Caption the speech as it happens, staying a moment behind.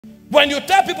When you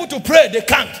tell people to pray, they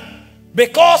can't.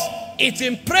 Because it's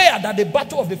in prayer that the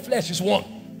battle of the flesh is won.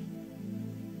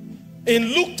 In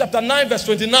Luke chapter 9 verse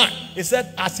 29, it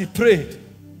said, as he prayed,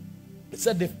 it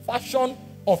said the fashion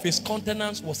of his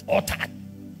countenance was altered.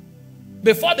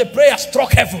 Before the prayer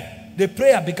struck heaven, the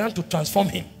prayer began to transform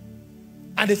him.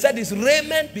 And they said his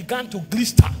raiment began to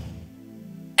glister.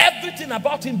 Everything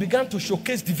about him began to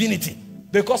showcase divinity.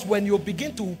 Because when you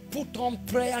begin to put on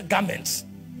prayer garments,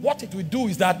 what it will do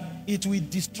is that it will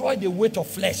destroy the weight of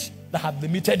flesh that have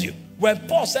limited you. When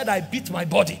Paul said, I beat my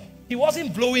body, he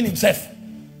wasn't blowing himself.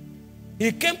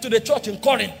 He came to the church in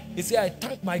Corinth. He said, I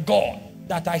thank my God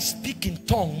that I speak in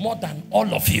tongue more than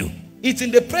all of you. It's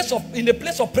in the place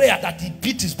of prayer that he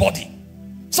beat his body.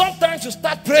 Sometimes you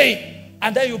start praying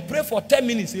and then you pray for 10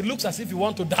 minutes. It looks as if you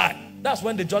want to die. That's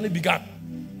when the journey began.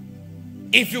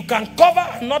 If you can cover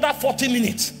another 40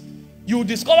 minutes, you will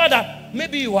discover that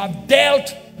maybe you have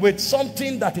dealt with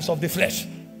something that is of the flesh.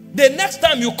 The next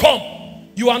time you come,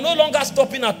 you are no longer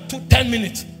stopping at 10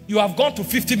 minutes. You have gone to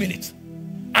 50 minutes.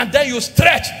 And then you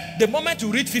stretch. The moment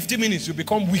you reach 50 minutes, you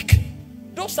become weak.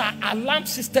 Those are alarm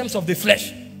systems of the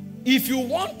flesh. If you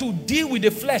want to deal with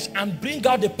the flesh and bring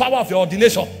out the power of your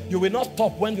ordination, you will not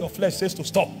stop when your flesh says to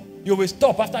stop. You will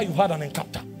stop after you had an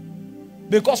encounter.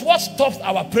 Because what stops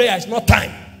our prayer is not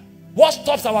time. What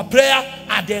stops our prayer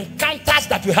are the encounters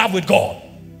that we have with God.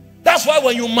 That's why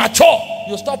when you mature,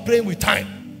 you stop praying with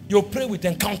time. You pray with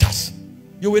encounters.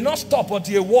 You will not stop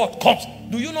until a word comes.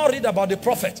 Do you not read about the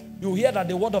prophet? You hear that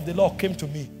the word of the Lord came to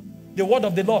me. The word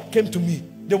of the Lord came to me.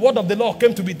 The word of the Lord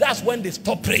came to me. That's when they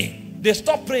stop praying. They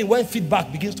stop praying when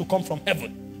feedback begins to come from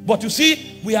heaven. But you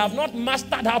see, we have not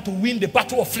mastered how to win the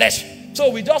battle of flesh. So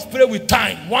we just pray with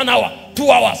time. 1 hour, 2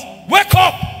 hours. Wake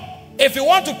up! If you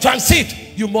want to transit,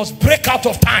 you must break out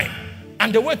of time.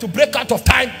 And the way to break out of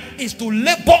time is to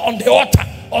labor on the altar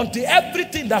until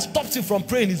everything that stops you from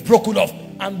praying is broken off.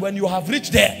 And when you have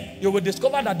reached there, you will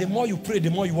discover that the more you pray,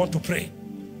 the more you want to pray.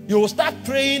 You will start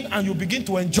praying and you begin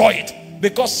to enjoy it.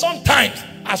 Because sometimes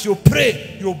as you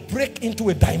pray, you break into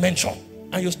a dimension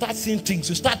and you start seeing things,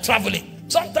 you start traveling.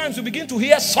 Sometimes you begin to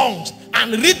hear songs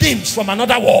and rhythms from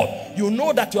another world. You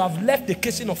know that you have left the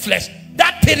casing of flesh.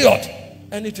 That period,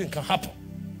 anything can happen.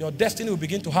 Your destiny will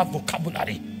begin to have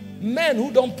vocabulary. Men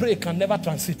who don't pray can never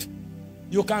transit.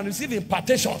 You can receive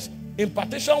impartations.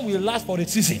 Impartation will last for a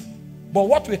season. But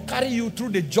what will carry you through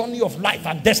the journey of life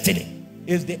and destiny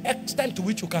is the extent to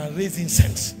which you can raise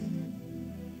incense.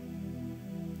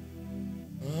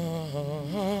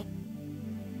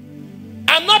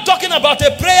 I'm not talking about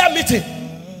a prayer meeting.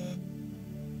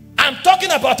 I'm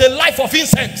talking about a life of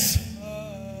incense.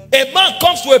 A man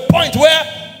comes to a point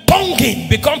where tonguing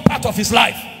becomes part of his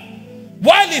life.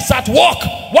 While he's at work,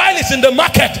 while he's in the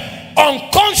market,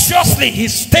 unconsciously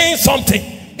he's saying something.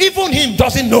 Even him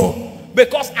doesn't know.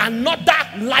 Because another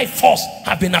life force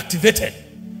has been activated.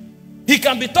 He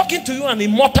can be talking to you and he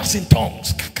mutters in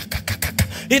tongues.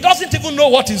 He doesn't even know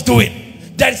what he's doing.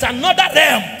 There is another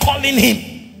realm calling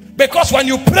him. Because when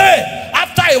you pray,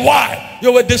 after a while,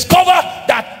 you will discover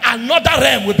that another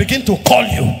realm will begin to call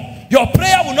you. Your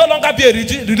prayer will no longer be a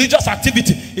religious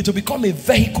activity. It will become a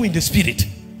vehicle in the spirit.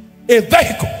 A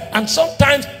vehicle. And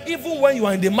sometimes, even when you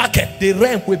are in the market, the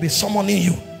realm will be summoning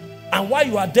you. And while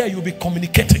you are there, you'll be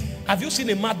communicating. Have you seen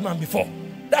a madman before?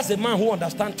 That's a man who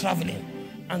understands traveling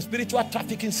and spiritual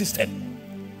trafficking system.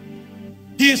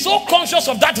 He is so conscious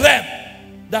of that realm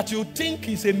that you think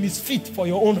he's a misfit for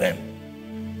your own realm.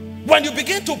 When you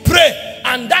begin to pray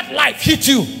and that life hits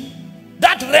you,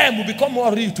 that realm will become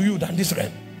more real to you than this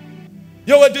realm.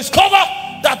 You will discover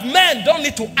that men don't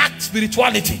need to act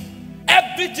spirituality.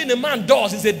 Everything a man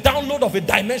does is a download of a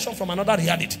dimension from another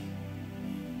reality.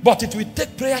 But it will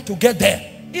take prayer to get there.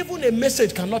 Even a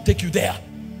message cannot take you there.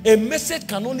 A message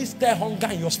can only stir hunger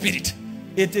in your spirit.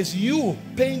 It is you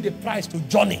paying the price to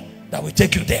journey that will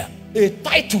take you there. A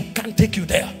title can't take you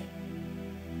there.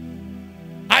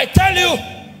 I tell you,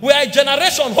 we are a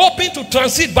generation hoping to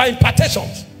transit by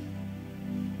impartations.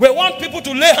 We want people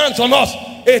to lay hands on us.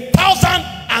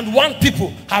 1,001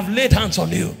 people have laid hands on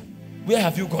you. Where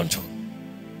have you gone to?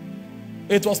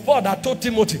 It was Paul that told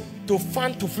Timothy to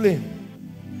fan to flame.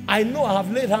 I know I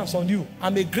have laid hands on you.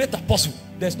 I'm a great apostle.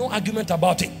 There's no argument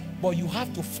about it. But you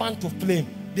have to fan to flame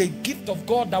the gift of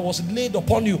God that was laid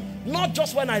upon you. Not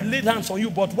just when I laid hands on you,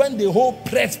 but when the whole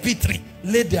presbytery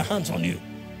laid their hands on you.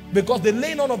 Because the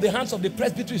laying on of the hands of the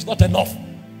presbytery is not enough.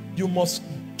 You must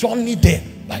journey there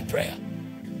by prayer.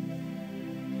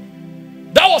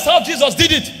 That was how Jesus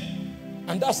did it.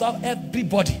 And that's how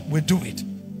everybody will do it.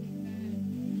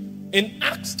 In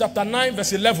Acts chapter 9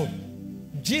 verse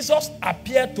 11, Jesus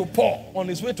appeared to Paul on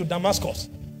his way to Damascus.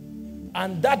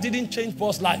 And that didn't change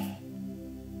Paul's life.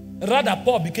 Rather,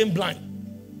 Paul became blind.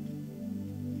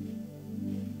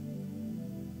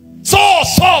 Saul,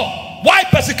 Saul, why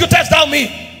persecutest thou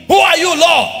me? Who are you,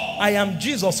 Lord? I am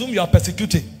Jesus whom you are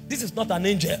persecuting. This is not an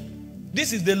angel.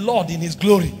 This is the Lord in his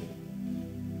glory.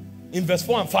 In verse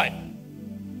 4 and 5.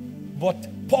 But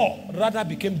Paul rather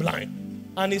became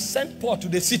blind. And he sent Paul to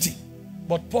the city.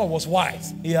 But Paul was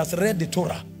wise. He has read the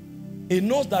Torah. He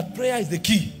knows that prayer is the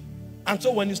key. And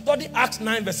so when you study Acts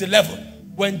 9 verse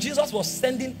 11, when Jesus was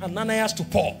sending Ananias to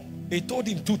Paul, he told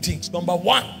him two things. Number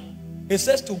one, he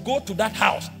says to go to that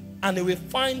house and they will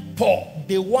find Paul,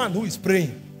 the one who is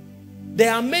praying.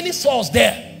 There are many Sauls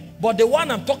there, but the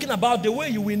one I'm talking about, the way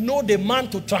you will know the man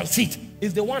to transit,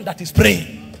 is the one that is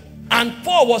praying. And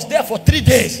Paul was there for 3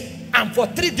 days, and for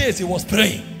 3 days he was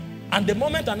praying. And the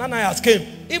moment Ananias came,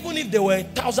 even if there were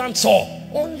 1,000 Saul,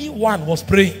 only one was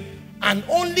praying. And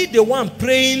only the one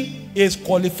praying is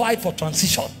qualified for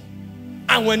transition.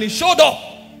 And when he showed up,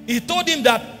 he told him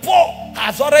that Paul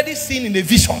has already seen in a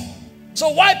vision. So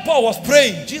while Paul was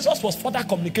praying, Jesus was further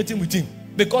communicating with him.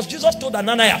 Because Jesus told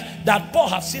Ananias that Paul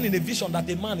has seen in a vision that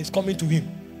a man is coming to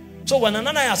him. So when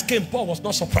Ananias came, Paul was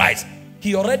not surprised.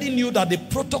 He already knew that the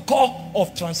protocol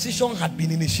of transition had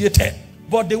been initiated.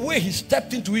 But the way he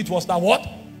stepped into it was that what?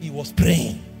 He was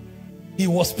praying. He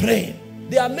was praying.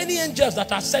 There are many angels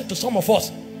that are sent to some of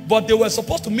us, but they were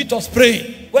supposed to meet us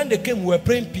praying. When they came, we were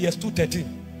praying PS2:13.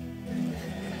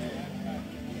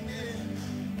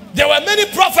 There were many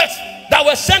prophets that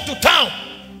were sent to town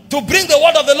to bring the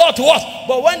word of the Lord to us.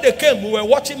 But when they came, we were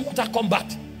watching Mortal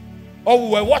Kombat. Or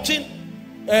we were watching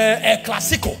a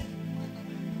Clasico.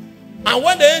 And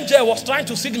when the angel was trying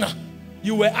to signal,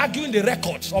 you were arguing the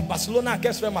records of Barcelona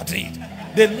against Real Madrid.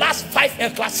 The last 5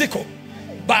 El Clasico,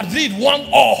 Madrid won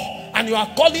all. And you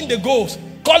are calling the goals,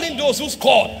 calling those who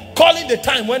scored, calling the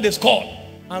time when they scored.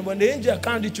 And when the angel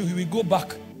can't reach you, he will go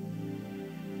back.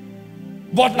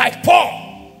 But like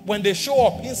Paul, when they show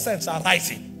up, incense are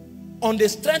rising. On the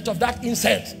strength of that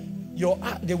incense,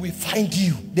 they will find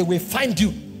you. They will find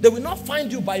you. They will not find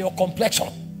you by your complexion.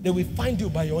 They will find you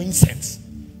by your incense.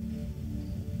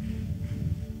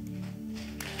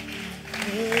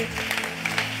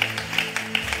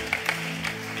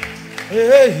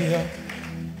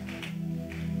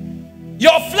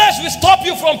 Your flesh will stop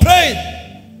you from praying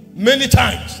many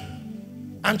times.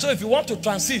 And so if you want to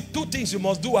transit, 2 things you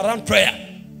must do around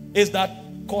prayer is that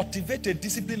cultivate a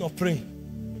discipline of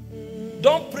praying.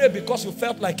 Don't pray because you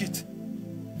felt like it.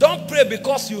 Don't pray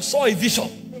because you saw a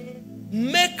vision.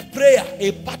 Make prayer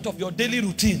a part of your daily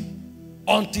routine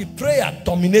until prayer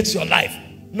dominates your life.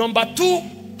 Number 2,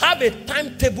 have a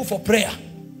timetable for prayer.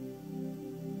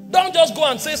 Don't just go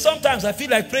and say, sometimes I feel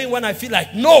like praying when I feel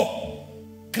like. No.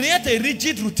 Create a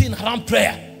rigid routine around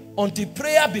prayer until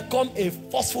prayer becomes a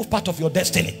forceful part of your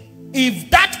destiny. If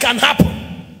that can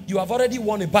happen, you have already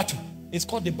won a battle. It's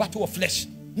called the battle of flesh.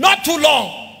 Not too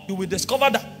long, you will discover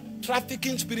that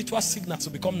trafficking spiritual signals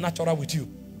will become natural with you.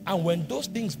 And when those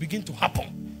things begin to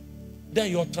happen,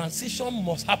 then your transition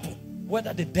must happen,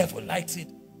 whether the devil likes it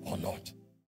or not.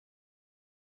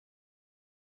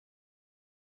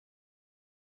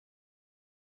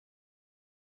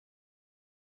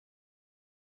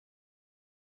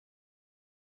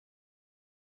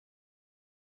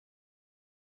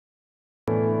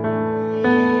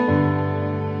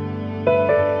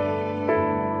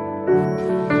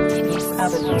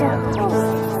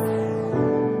 Other